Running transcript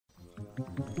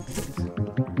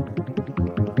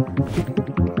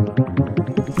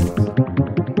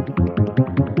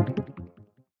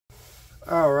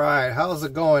Alright, how's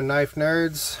it going, knife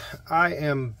nerds? I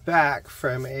am back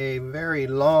from a very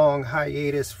long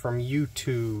hiatus from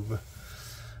YouTube.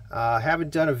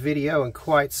 Haven't done a video in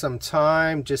quite some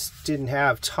time, just didn't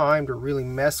have time to really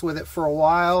mess with it for a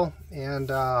while, and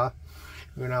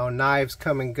you know, knives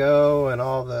come and go and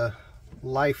all the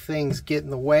life things get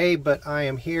in the way, but I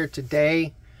am here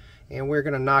today and we're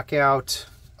going to knock out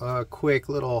a quick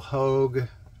little Hogue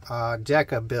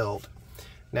Deka build.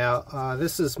 Now,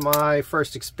 this is my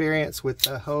first experience with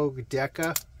the Hogue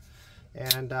Deka,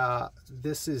 and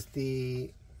this is the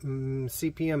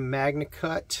CPM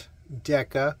MagnaCut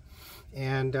Deka,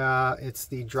 and it's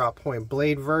the drop point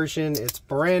blade version. It's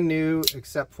brand new,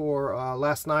 except for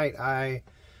last night I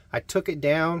took it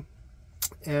down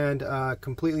and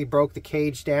completely broke the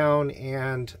cage down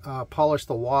and polished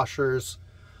the washers,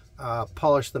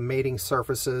 polished the mating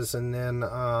surfaces, and then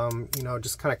you know,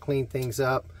 just kind of cleaned things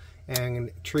up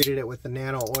and treated it with the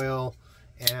nano oil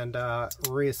and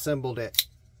reassembled it,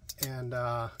 and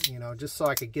you know, just so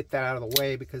I could get that out of the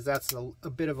way, because that's a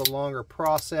bit of a longer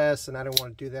process and I don't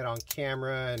want to do that on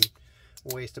camera and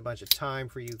waste a bunch of time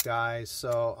for you guys.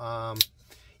 So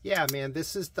yeah, man,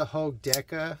 this is the Hogue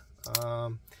Deka.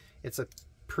 It's a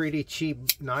pretty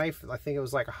cheap knife. I think it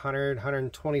was like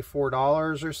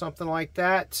 $124 or something like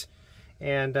that.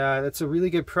 And that's a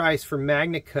really good price for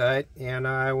MagnaCut, and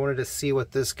I wanted to see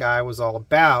what this guy was all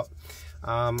about.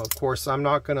 Of course, I'm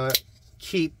not going to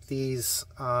keep these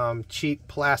cheap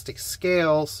plastic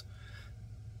scales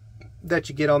that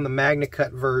you get on the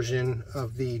MagnaCut version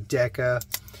of the Deka.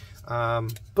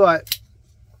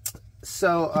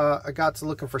 So I got to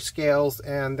looking for scales,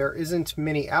 and there isn't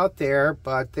many out there,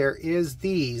 but there is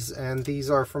these, and these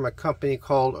are from a company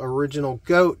called Original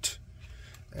Goat.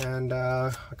 And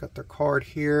I got their card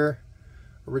here,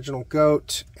 Original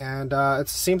Goat, and it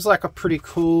seems like a pretty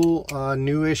cool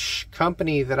newish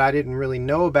company that I didn't really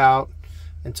know about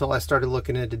until I started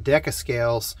looking into Deka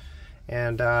scales.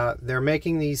 And they're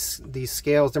making these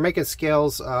scales. They're making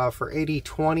scales for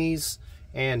 80/20s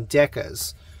and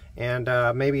Dekas, and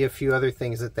maybe a few other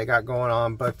things that they got going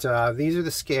on. But these are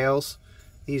the scales.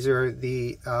 These are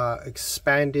the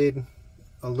expanded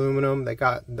aluminum. They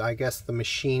got, I guess, the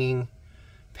machining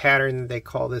pattern. They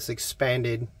call this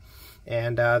expanded,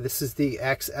 and this is the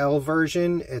XL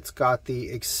version. It's got the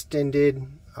extended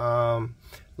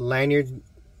lanyard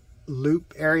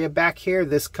loop area back here.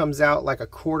 This comes out like a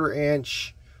 1/4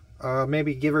 inch,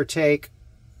 maybe give or take,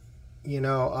 you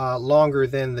know, longer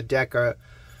than the Deka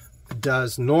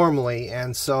does normally.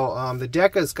 And so the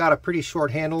Deka's got a pretty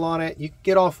short handle on it. You can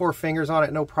get all 4 fingers on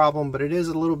it, no problem, but it is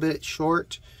a little bit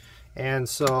short. And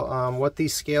so what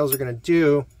these scales are going to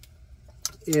do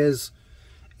is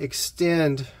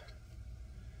extend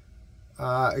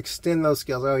those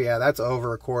scales. Oh yeah, that's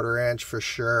over a 1/4 inch for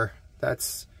sure.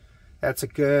 That's a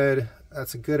good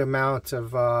amount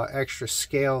of extra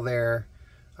scale there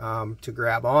to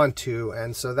grab onto,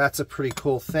 and so that's a pretty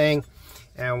cool thing.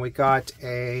 And we got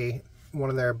one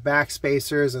of their back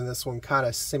spacers, and this one kind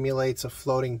of simulates a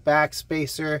floating back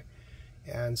spacer,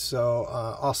 and so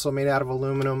also made out of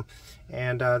aluminum.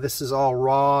 And this is all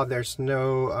raw. There's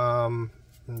no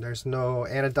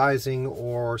anodizing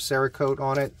or Cerakote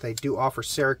on it. They do offer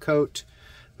Cerakote,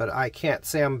 but I can't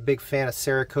say I'm a big fan of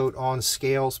Cerakote on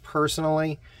scales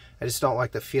personally. I just don't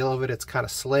like the feel of it. It's kind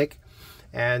of slick.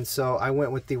 And so I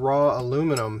went with the raw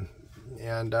aluminum,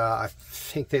 and I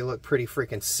think they look pretty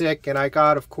freaking sick. And I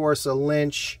got, of course, a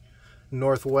Lynch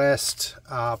Northwest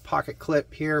pocket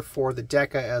clip here for the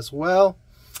Deka as well.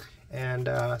 And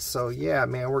so yeah,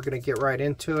 man, we're gonna get right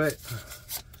into it.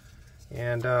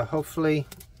 And hopefully,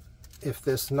 if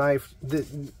this knife,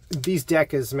 these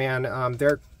Dekas, man,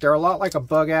 they're a lot like a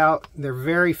bug out. They're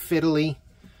very fiddly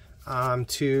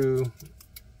to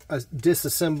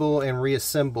disassemble and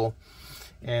reassemble,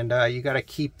 and you got to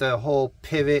keep the whole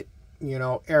pivot, you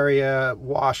know, area,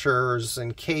 washers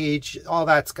and cage, all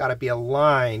that's got to be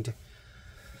aligned.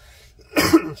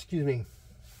 Excuse me.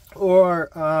 Or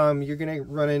you're gonna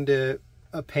run into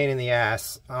a pain in the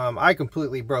ass. I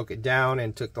completely broke it down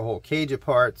and took the whole cage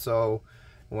apart, so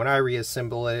when I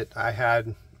reassembled it, I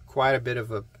had quite a bit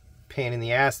of a pain in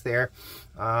the ass there.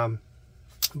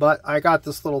 But I got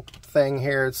this little thing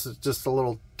here. It's just a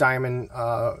little diamond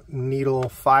needle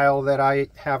file that I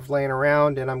have laying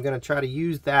around, and I'm going to try to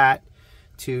use that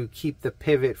to keep the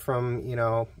pivot from, you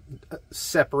know,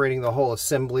 separating the whole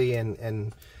assembly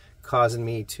and causing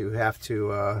me to have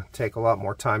to take a lot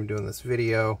more time doing this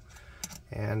video,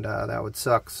 and that would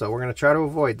suck. So we're going to try to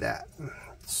avoid that.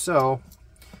 So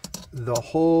The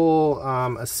whole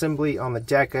assembly on the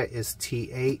Deka is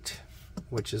T8,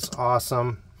 which is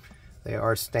awesome. They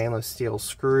are stainless steel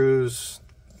screws,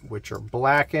 which are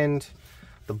blackened.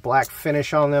 The black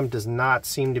finish on them does not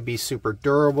seem to be super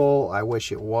durable. I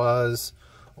wish it was,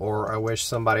 or I wish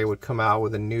somebody would come out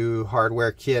with a new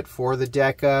hardware kit for the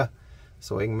Deka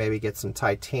so we can maybe get some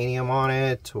titanium on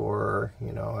it, or,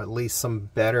 you know, at least some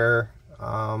better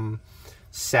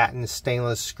satin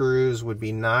stainless screws would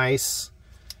be nice.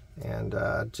 And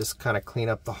just kind of clean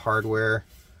up the hardware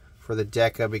for the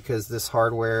Deka, because this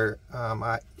hardware,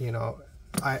 I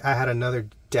had another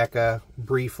Deka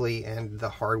briefly, and the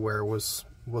hardware was,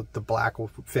 with the black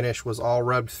finish, was all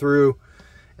rubbed through,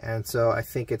 and so I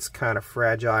think it's kind of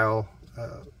fragile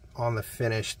on the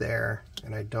finish there,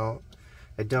 and I don't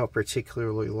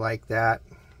particularly like that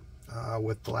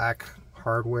with black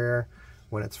hardware.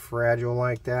 When it's fragile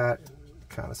like that, it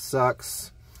kind of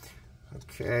sucks.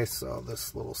 Okay, so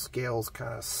this little scale's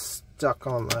kind of stuck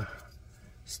on the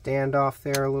standoff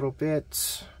there a little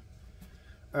bit.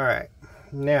 Alright,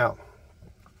 now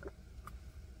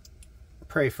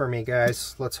pray for me,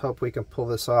 guys. Let's hope we can pull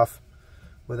this off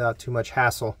without too much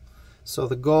hassle. So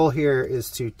the goal here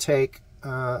is to take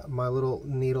my little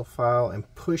needle file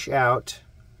and push out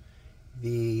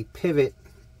the pivot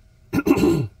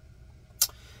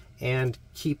and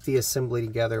keep the assembly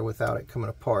together without it coming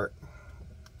apart.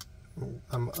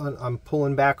 I'm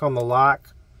pulling back on the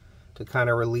lock to kind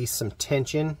of release some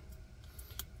tension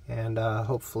and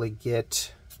hopefully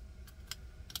get,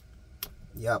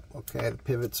 yep, okay, the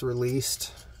pivot's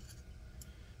released,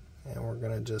 and we're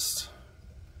gonna just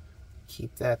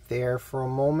keep that there for a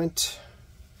moment,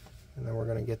 and then we're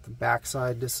gonna get the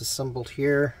backside disassembled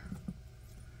here.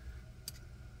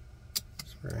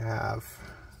 So we're gonna have,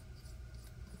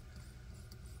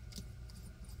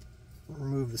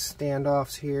 remove the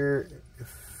standoffs here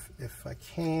if I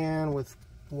can with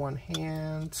one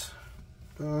hand.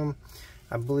 Boom.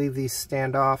 I believe these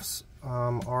standoffs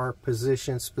are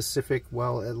position specific.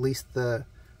 Well, at least the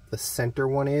center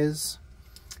one is,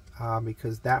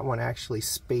 because that one actually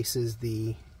spaces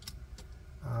the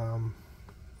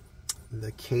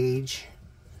cage,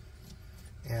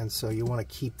 and so you want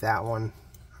to keep that one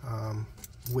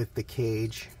with the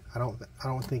cage. I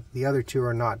don't think the other two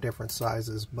are not different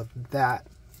sizes, but that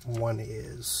one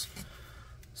is.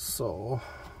 So,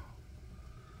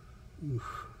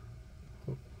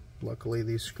 luckily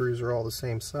these screws are all the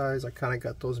same size. I kind of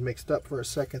got those mixed up for a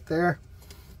second there.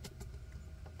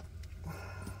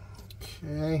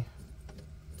 Okay.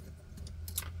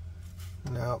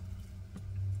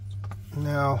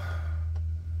 Now,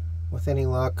 with any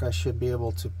luck, I should be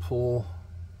able to pull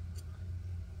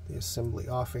the assembly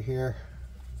off of here.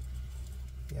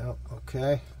 Yep,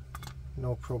 okay,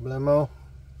 no problemo,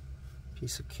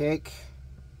 piece of cake.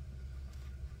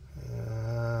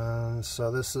 And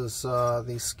so this is,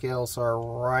 these scales are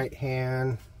right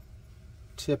hand,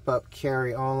 tip up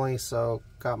carry only, so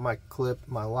got my clip,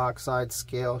 my lock side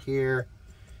scale here,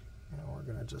 and we're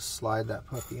gonna just slide that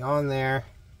puppy on there,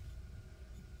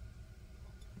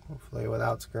 hopefully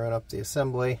without screwing up the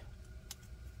assembly.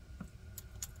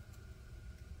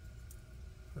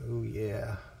 Oh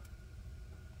yeah.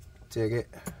 Dig it.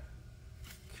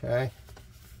 Okay.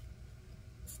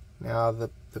 Now the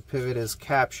pivot is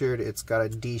captured. It's got a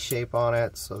D shape on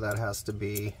it, so that has to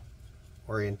be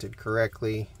oriented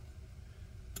correctly.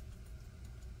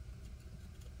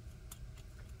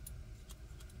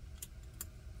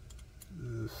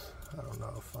 I don't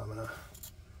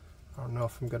know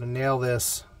if I'm gonna nail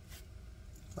this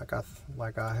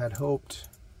like I had hoped.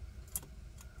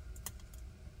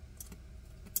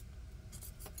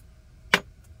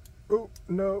 Oh,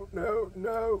 no, no,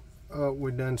 no. Oh,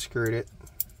 we done screwed it.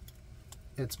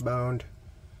 It's boned.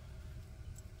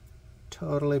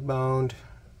 Totally boned.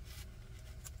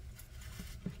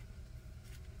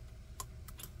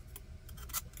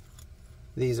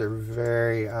 These are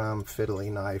very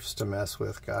fiddly knives to mess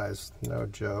with, guys. No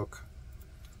joke.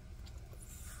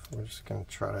 We're just going to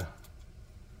try to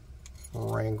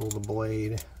wrangle the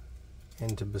blade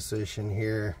into position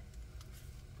here.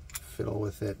 Fiddle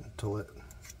with it until it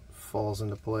falls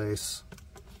into place,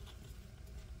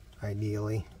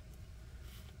 ideally.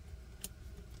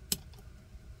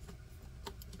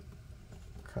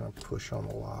 Kind of push on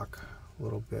the lock a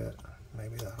little bit.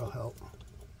 Maybe that'll help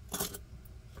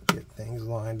get things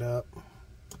lined up.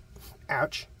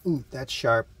 Ouch. Ooh, that's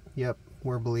sharp. Yep,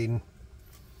 we're bleeding.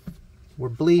 We're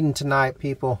bleeding tonight,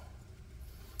 people.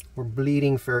 We're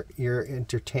bleeding for your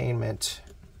entertainment.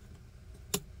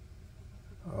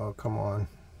 Oh, come on.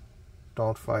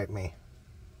 Don't fight me.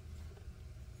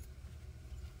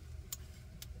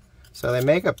 So they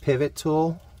make a pivot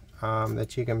tool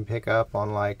that you can pick up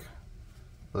on like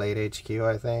Blade HQ,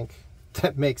 I think,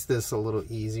 that makes this a little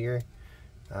easier,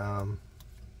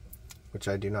 which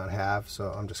I do not have,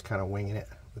 so I'm just kind of winging it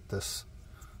with this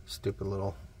stupid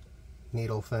little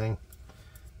needle thing.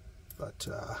 But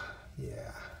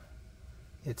yeah,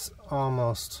 it's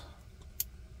almost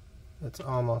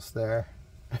there.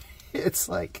 It's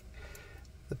like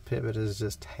the pivot is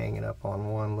just hanging up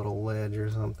on one little ledge or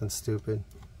something stupid.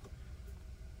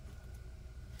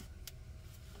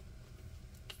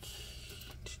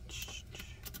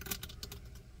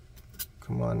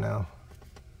 Come on now.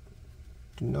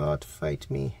 Do not fight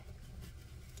me.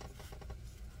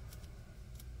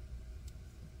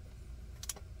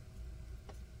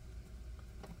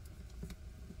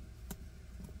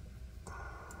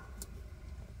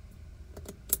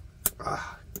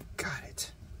 Ah, got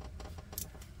it.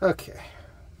 Okay,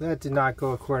 that did not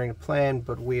go according to plan,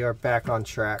 but we are back on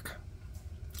track.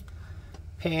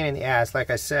 Pain in the ass, like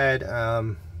I said,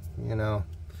 you know,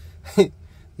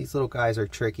 these little guys are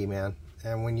tricky, man.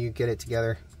 And when you get it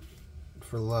together,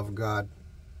 for the love of God,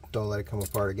 don't let it come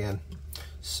apart again.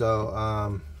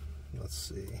 So, let's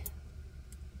see.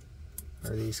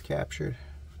 Are these captured?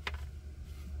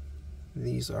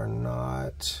 These are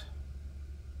not.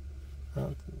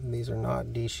 These are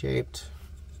not D-shaped.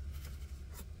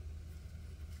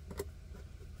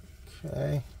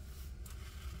 Okay.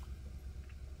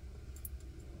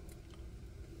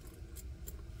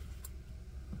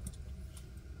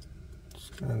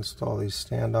 Just gonna install these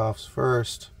standoffs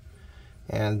first,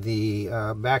 and the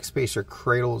backspacer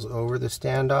cradles over the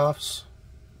standoffs,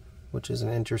 which is an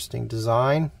interesting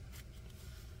design.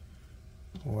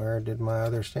 Where did my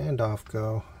other standoff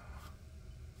go?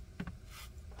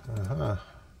 I'm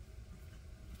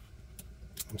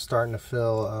starting to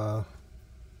feel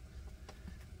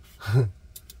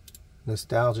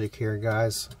nostalgic here,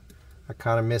 guys. I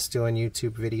kind of miss doing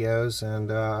YouTube videos,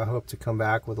 and I hope to come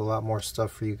back with a lot more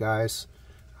stuff for you guys.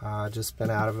 Just been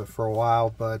out of it for a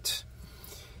while, but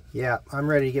yeah, I'm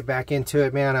ready to get back into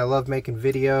it, man. I love making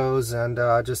videos and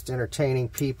just entertaining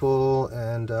people,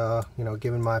 and you know,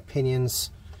 giving my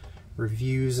opinions,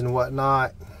 reviews and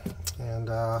whatnot. And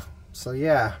so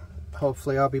yeah,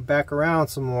 hopefully I'll be back around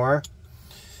some more.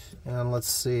 And let's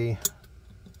see,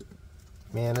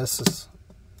 man, this is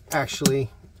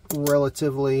actually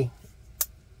relatively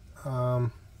okay.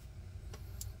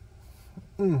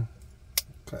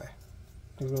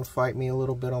 He's gonna fight me a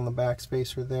little bit on the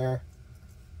backspacer there.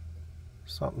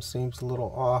 Something seems a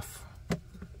little off.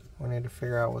 I need to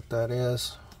figure out what that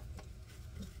is.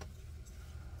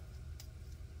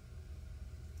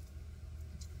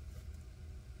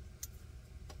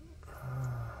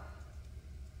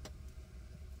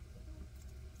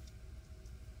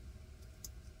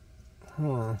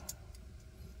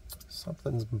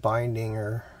 Something's binding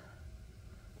or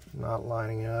not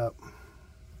lining up.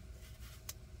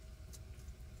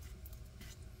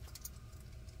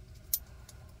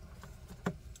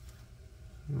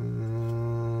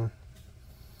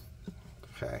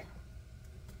 Okay.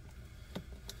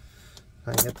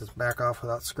 I can get this back off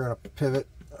without screwing up the pivot.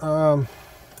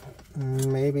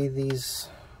 Maybe these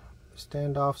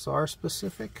standoffs are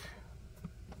specific.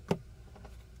 I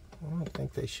don't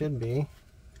think they should be.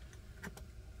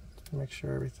 Let's make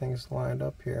sure everything's lined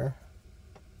up here.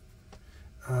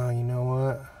 You know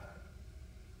what?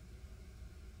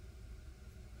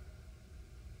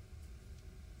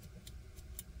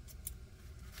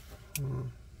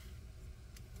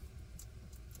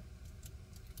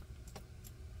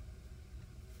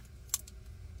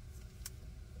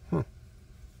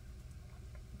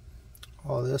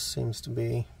 All this seems to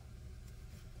be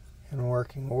in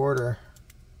working order.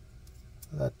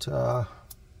 That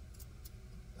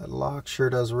lock sure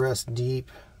does rest deep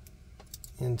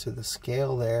into the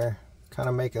scale there. Kind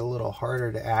of make it a little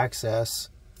harder to access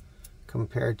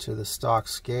compared to the stock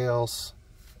scales.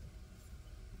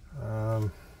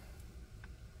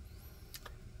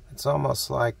 It's almost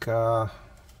like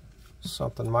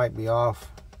something might be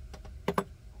off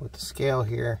with the scale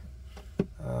here.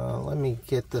 Let me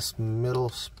get this middle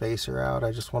spacer out.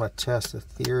 I just want to test a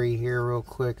theory here real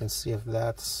quick and see if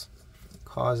that's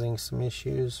causing some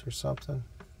issues or something.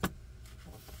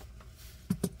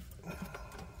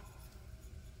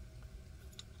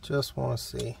 Just want to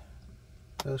see,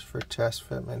 just for test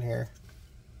fitment here.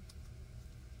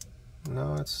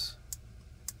 No, it's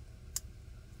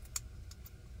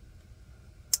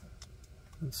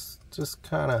just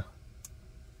kind of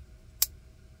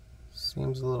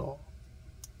seems a little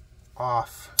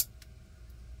off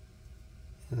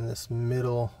in this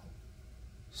middle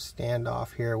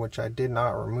standoff here, which I did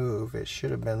not remove. It should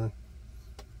have been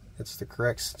it's the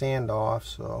correct standoff.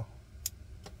 So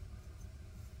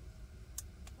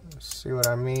see what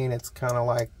I mean? It's kind of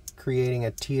like creating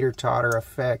a teeter-totter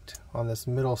effect on this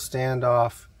middle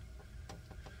standoff.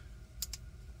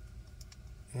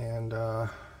 And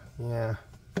yeah,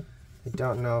 I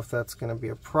don't know if that's going to be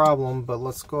a problem, but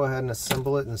let's go ahead and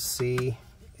assemble it and see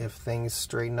if things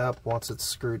straighten up once it's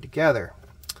screwed together,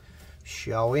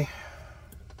 shall we?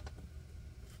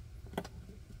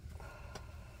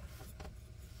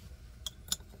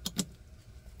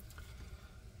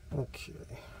 Okay,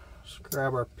 let's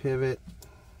grab our pivot.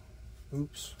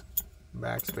 Oops,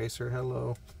 backspacer,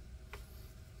 hello.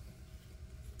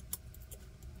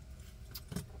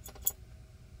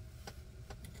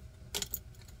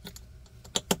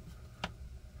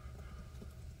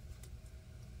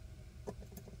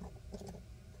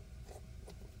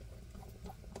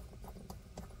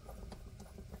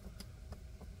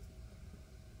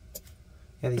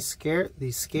 Yeah,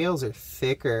 these scales are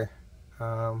thicker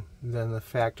than the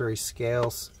factory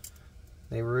scales.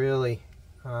 They really,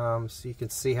 so you can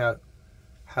see how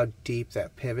deep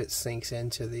that pivot sinks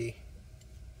into the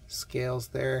scales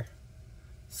there.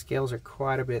 Scales are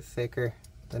quite a bit thicker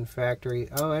than factory.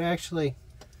 Oh, it actually,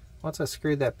 once I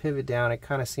screwed that pivot down, it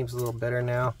kind of seems a little better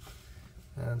now.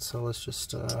 And so let's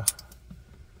just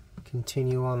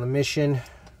continue on the mission.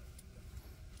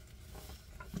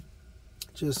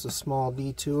 Just a small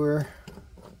detour.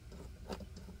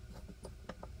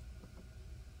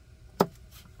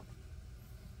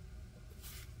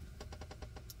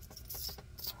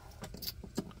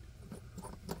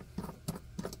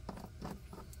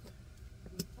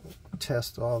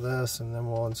 Test all this and then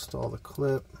we'll install the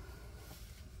clip.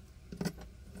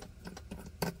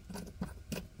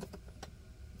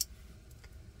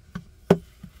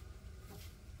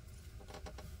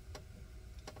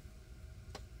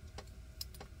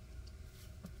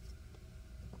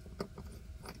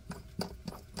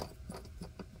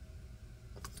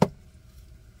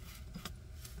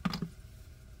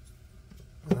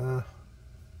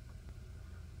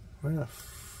 Where the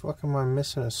fuck am I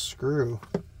missing a screw?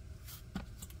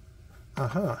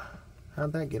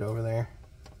 How'd that get over there?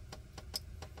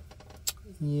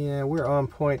 Yeah, we're on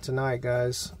point tonight,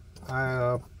 guys.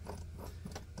 I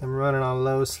am running on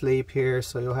low sleep here,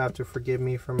 so you'll have to forgive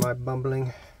me for my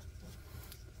bumbling.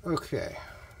 Okay,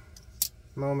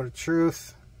 moment of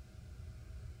truth.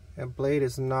 That blade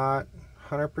is not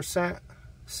 100%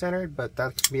 centered, but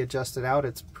that can be adjusted out.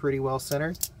 It's pretty well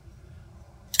centered.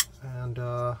 And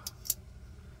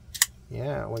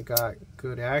yeah, we got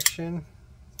good action.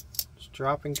 It's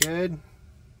dropping good.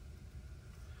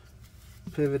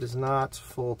 Pivot is not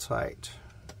full tight.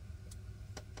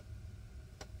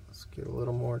 Let's get a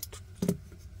little more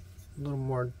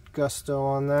gusto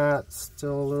on that.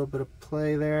 Still a little bit of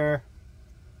play there.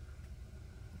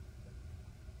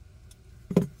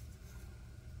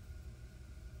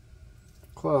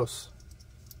 Close.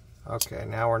 Okay,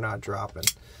 now we're not dropping.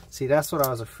 See, that's what I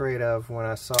was afraid of when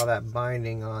I saw that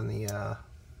binding on the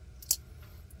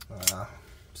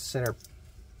center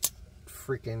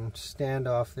freaking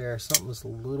standoff there. Something was a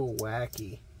little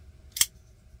wacky.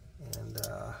 And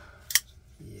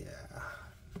yeah,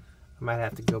 I might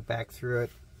have to go back through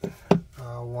it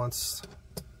once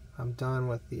I'm done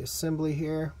with the assembly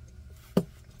here.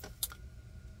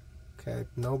 Okay,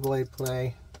 no blade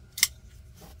play.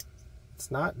 It's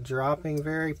not dropping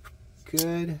very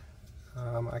good.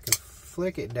 I can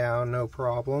flick it down, no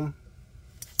problem.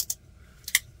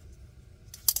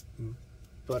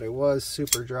 But it was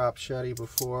super drop shutty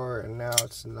before, and now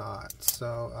it's not.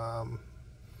 So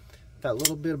that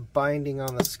little bit of binding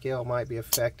on the scale might be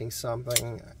affecting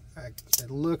something. It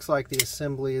looks like the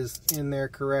assembly is in there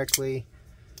correctly.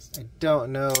 I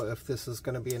don't know if this is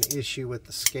going to be an issue with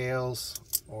the scales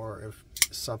or if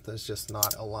something's just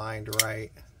not aligned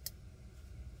right.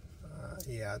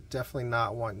 Yeah, definitely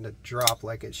not wanting to drop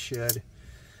like it should.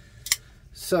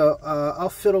 So I'll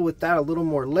fiddle with that a little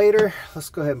more later. Let's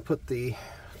go ahead and put the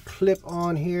clip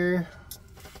on here.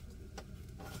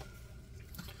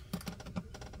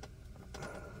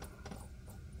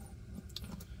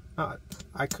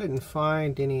 I couldn't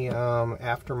find any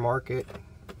aftermarket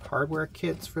hardware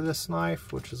kits for this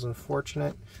knife, which is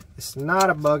unfortunate. It's not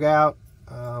a bug out.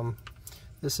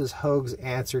 This is Hogue's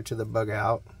answer to the bug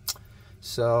out.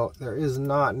 So there is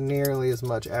not nearly as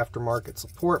much aftermarket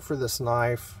support for this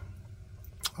knife,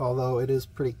 although it is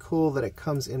pretty cool that it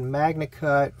comes in Magna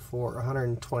Cut for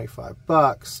 125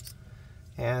 bucks.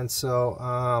 And so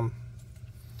well,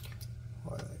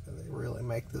 they really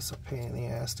make this a pain in the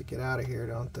ass to get out of here,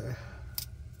 don't they?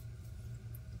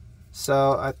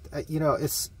 So you know,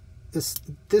 this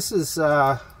is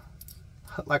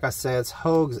like I said, it's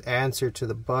Hogue's answer to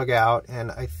the bug out,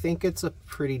 and I think it's a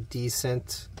pretty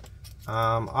decent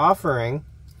offering.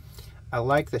 I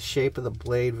like the shape of the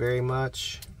blade very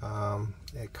much.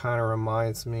 It kind of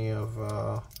reminds me of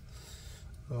oh,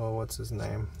 what's his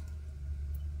name?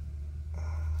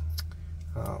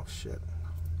 Oh shit.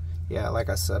 Yeah, like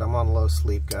I said, I'm on low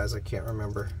sleep, guys. I can't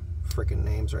remember freaking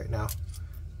names right now.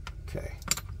 Okay.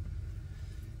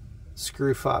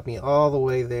 Screw fought me all the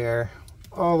way there,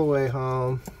 all the way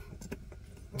home.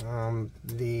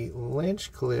 The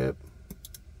lynch clip.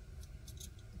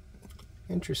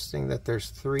 Interesting that there's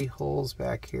 3 holes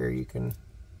back here. You can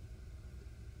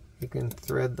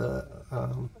thread the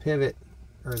pivot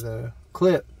or the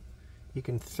clip. You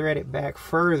can thread it back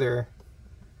further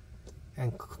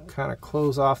and kind of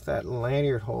close off that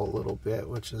lanyard hole a little bit,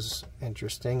 which is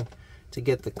interesting, to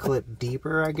get the clip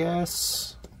deeper, I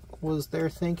guess, was their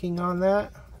thinking on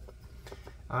that.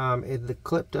 The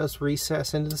clip does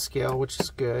recess into the scale, which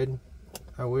is good.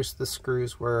 I wish the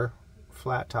screws were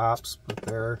flat tops, but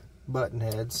they're button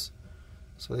heads,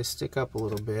 so they stick up a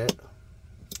little bit.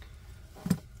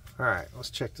 Alright,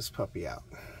 let's check this puppy out.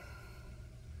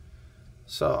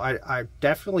 So I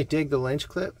definitely dig the lynch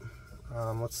clip.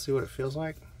 Let's see what it feels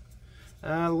like.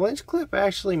 The lynch clip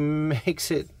actually makes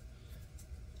it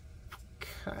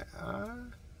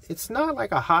it's not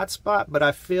like a hot spot, but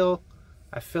I feel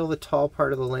the tall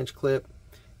part of the lynch clip.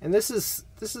 And this is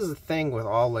the thing with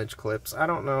all lynch clips. I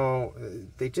don't know,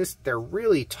 they're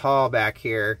really tall back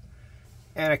here,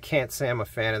 and I can't say I'm a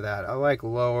fan of that. I like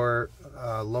lower,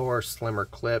 slimmer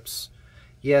clips.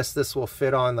 Yes, this will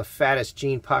fit on the fattest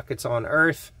jean pockets on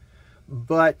earth,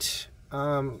 but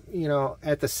you know,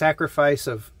 at the sacrifice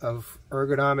of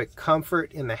ergonomic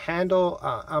comfort in the handle,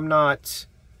 I'm not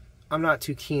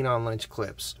too keen on lynch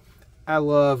clips. I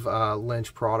love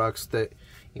lynch products. That,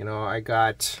 you know, I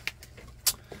got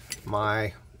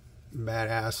my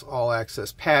badass all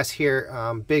access pass here.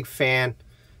 Big fan.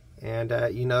 And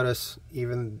you notice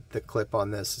even the clip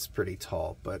on this is pretty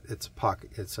tall, but it's a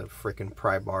pocket, it's a freaking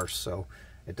pry bar, so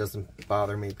it doesn't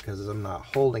bother me because I'm not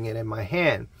holding it in my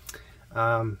hand.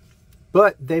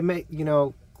 But they make, you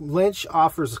know, Lynch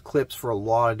offers clips for a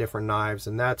lot of different knives,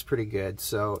 and that's pretty good.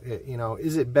 So, you know,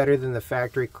 is it better than the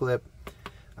factory clip?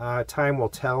 Time will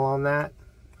tell on that.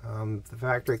 The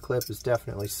factory clip is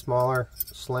definitely smaller,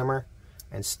 slimmer,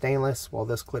 and stainless, while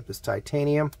this clip is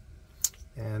titanium.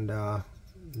 And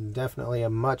definitely a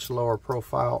much lower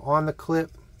profile on the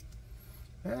clip.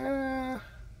 Yeah,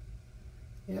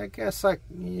 I guess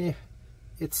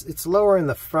it's lower in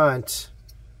the front,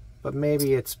 but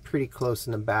maybe it's pretty close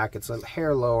in the back. It's a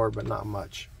hair lower, but not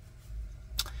much.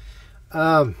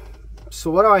 So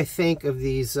what do I think of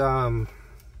these?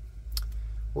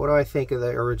 What do I think of the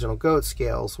original goat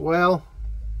scales? Well,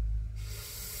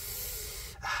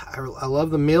 I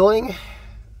love the milling.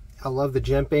 I love the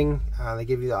jimping. They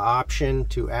give you the option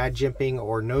to add jimping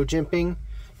or no jimping.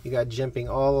 You got jimping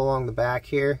all along the back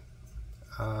here.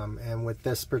 And with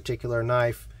this particular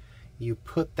knife, you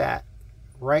put that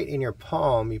right in your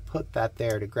palm. You put that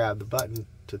there to grab the button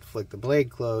to flick the blade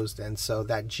closed. And so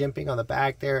that jimping on the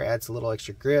back there adds a little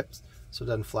extra grip so it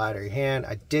doesn't fly out of your hand.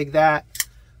 I dig that.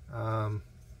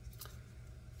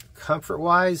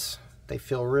 Comfort-wise, they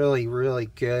feel really, really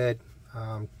good.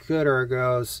 Good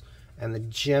ergos. And the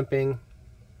jimping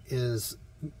is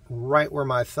right where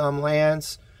my thumb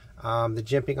lands. The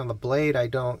jimping on the blade, I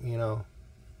don't, you know,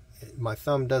 my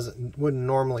thumb wouldn't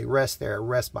normally rest there. It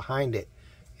rests behind it,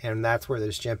 and that's where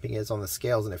this jimping is on the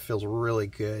scales, and it feels really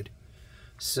good.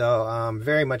 So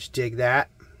very much dig that.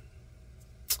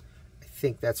 I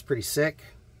think that's pretty sick.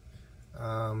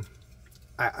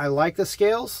 I like the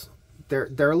scales.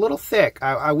 They're a little thick.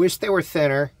 I wish they were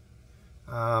thinner.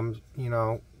 You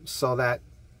know, so that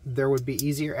there would be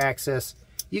easier access.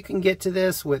 You can get to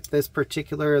this with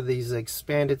these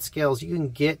expanded scales. You can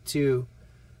get to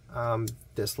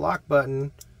this lock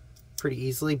button pretty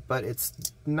easily, but it's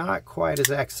not quite as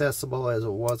accessible as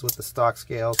it was with the stock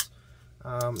scales.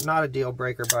 Not a deal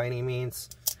breaker by any means.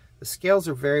 The scales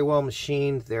are very well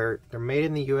machined. They're made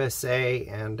in the USA,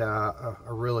 and I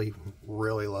really,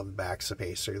 really love the back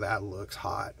spacer. That looks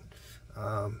hot.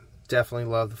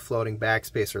 Definitely love the floating back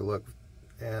spacer look,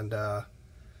 and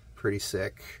pretty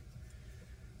sick.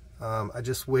 I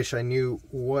just wish I knew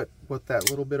what that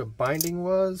little bit of binding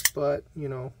was, but you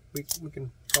know, we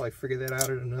can probably figure that out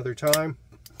at another time.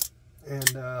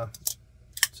 And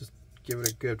just give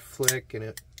it a good flick, and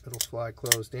it'll fly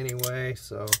closed anyway,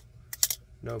 so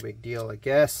no big deal, I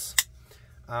guess.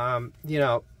 You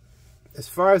know, as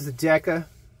far as the Deka,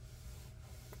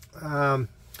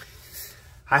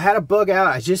 I had a bug out.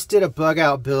 I just did a bug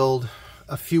out build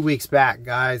a few weeks back,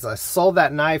 guys. I sold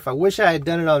that knife. I wish I had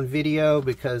done it on video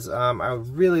because I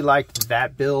really liked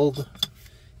that build.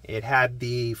 It had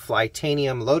the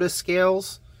Flytanium Lotus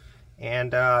scales,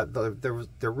 and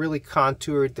they're really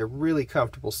contoured. They're really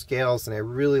comfortable scales, and I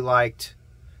really liked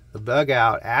the bug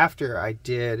out after I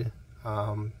did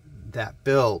that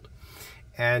build.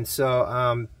 And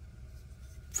so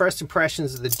first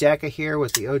impressions of the Deka here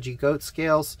with the OG goat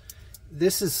scales.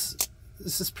 This is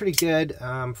pretty good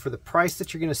for the price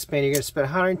that you're going to spend. You're going to spend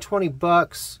 120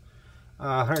 bucks,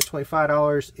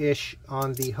 $125 ish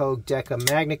on the Hogue Deka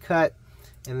MagnaCut,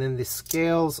 and then the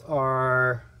scales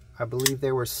are, I believe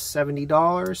they were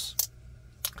 $70,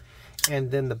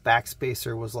 and then the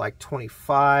backspacer was like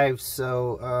 25.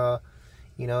 So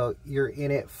you know, you're in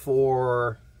it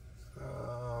for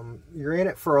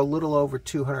a little over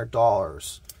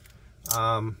 $200.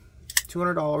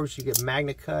 $200, you get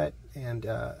MagnaCut, and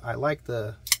I like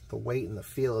the weight and the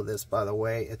feel of this, by the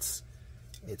way. It's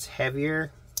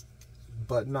heavier,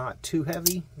 but not too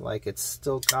heavy. Like, it's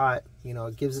still got, you know,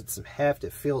 it gives it some heft.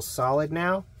 It feels solid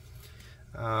now.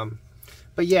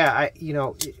 But yeah, you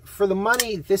know, for the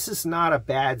money, this is not a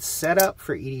bad setup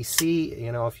for EDC.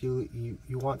 You know, if you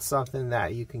want something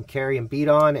that you can carry and beat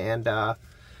on, and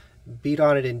beat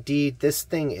on it indeed. This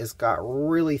thing has got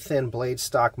really thin blade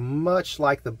stock, much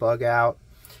like the bug out,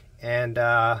 and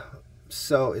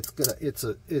so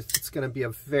it's gonna be a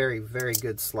very, very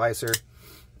good slicer,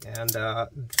 and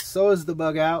so is the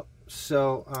bug out.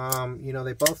 So you know,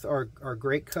 they both are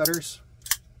great cutters.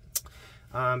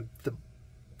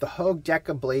 The Hogue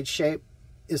Deka blade shape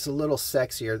is a little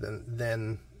sexier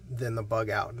than the bug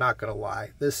out. Not gonna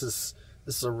lie, this is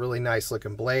a really nice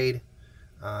looking blade.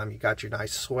 You got your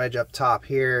nice swedge up top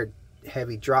here,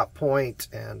 heavy drop point,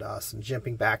 and some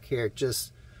jimping back here. It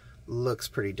just looks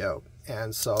pretty dope.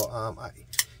 And so,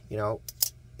 you know,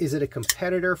 is it a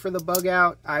competitor for the bug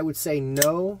out? I would say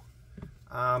no,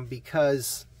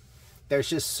 because there's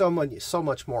just so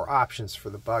much more options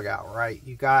for the bug out, right?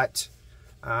 You got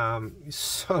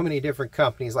so many different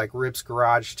companies like Rips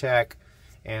Garage Tech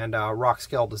and Rock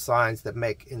Scale Designs that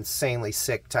make insanely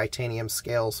sick titanium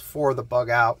scales for the bug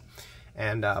out,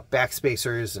 and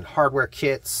backspacers and hardware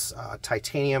kits,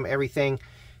 titanium, everything,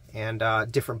 and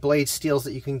different blade steels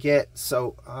that you can get.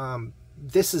 So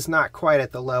this is not quite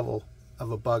at the level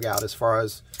of a bug out as far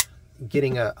as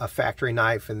getting a factory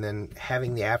knife and then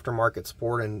having the aftermarket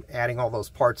support and adding all those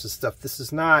parts and stuff. This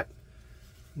is not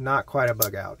quite a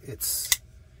bug out. It's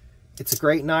a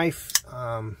great knife,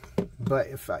 but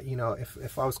if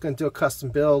I was going to do a custom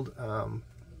build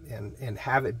and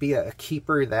have it be a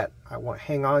keeper that I want to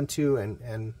hang on to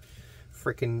and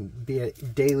freaking be a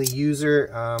daily user,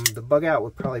 the bug out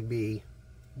would probably be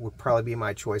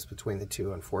my choice between the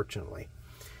two, unfortunately.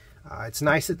 It's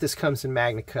nice that this comes in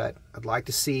MagnaCut. I'd like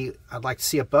to see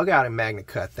a bug out in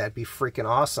MagnaCut. That'd be freaking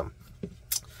awesome.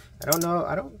 I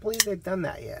don't believe they've done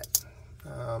that yet.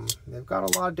 They've got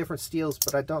a lot of different steels,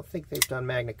 but I don't think they've done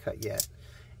MagnaCut yet.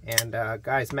 And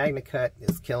guys, MagnaCut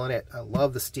is killing it. I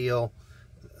love the steel.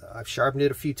 I've sharpened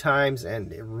it a few times,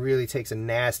 and it really takes a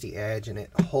nasty edge, and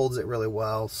it holds it really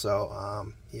well.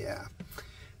 So yeah,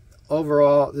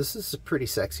 overall, this is a pretty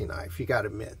sexy knife. You got to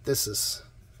admit, this is,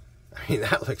 I mean,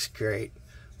 that looks great.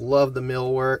 Love the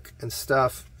mill work and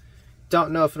stuff.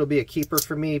 Don't know if it'll be a keeper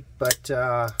for me, but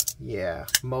yeah,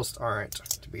 most aren't,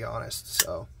 to be honest.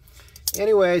 So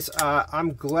anyways,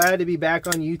 I'm glad to be back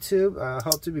on YouTube.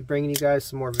 Hope to be bringing you guys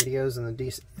some more videos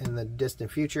in the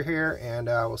distant future here, and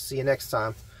we'll see you next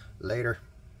time. Later.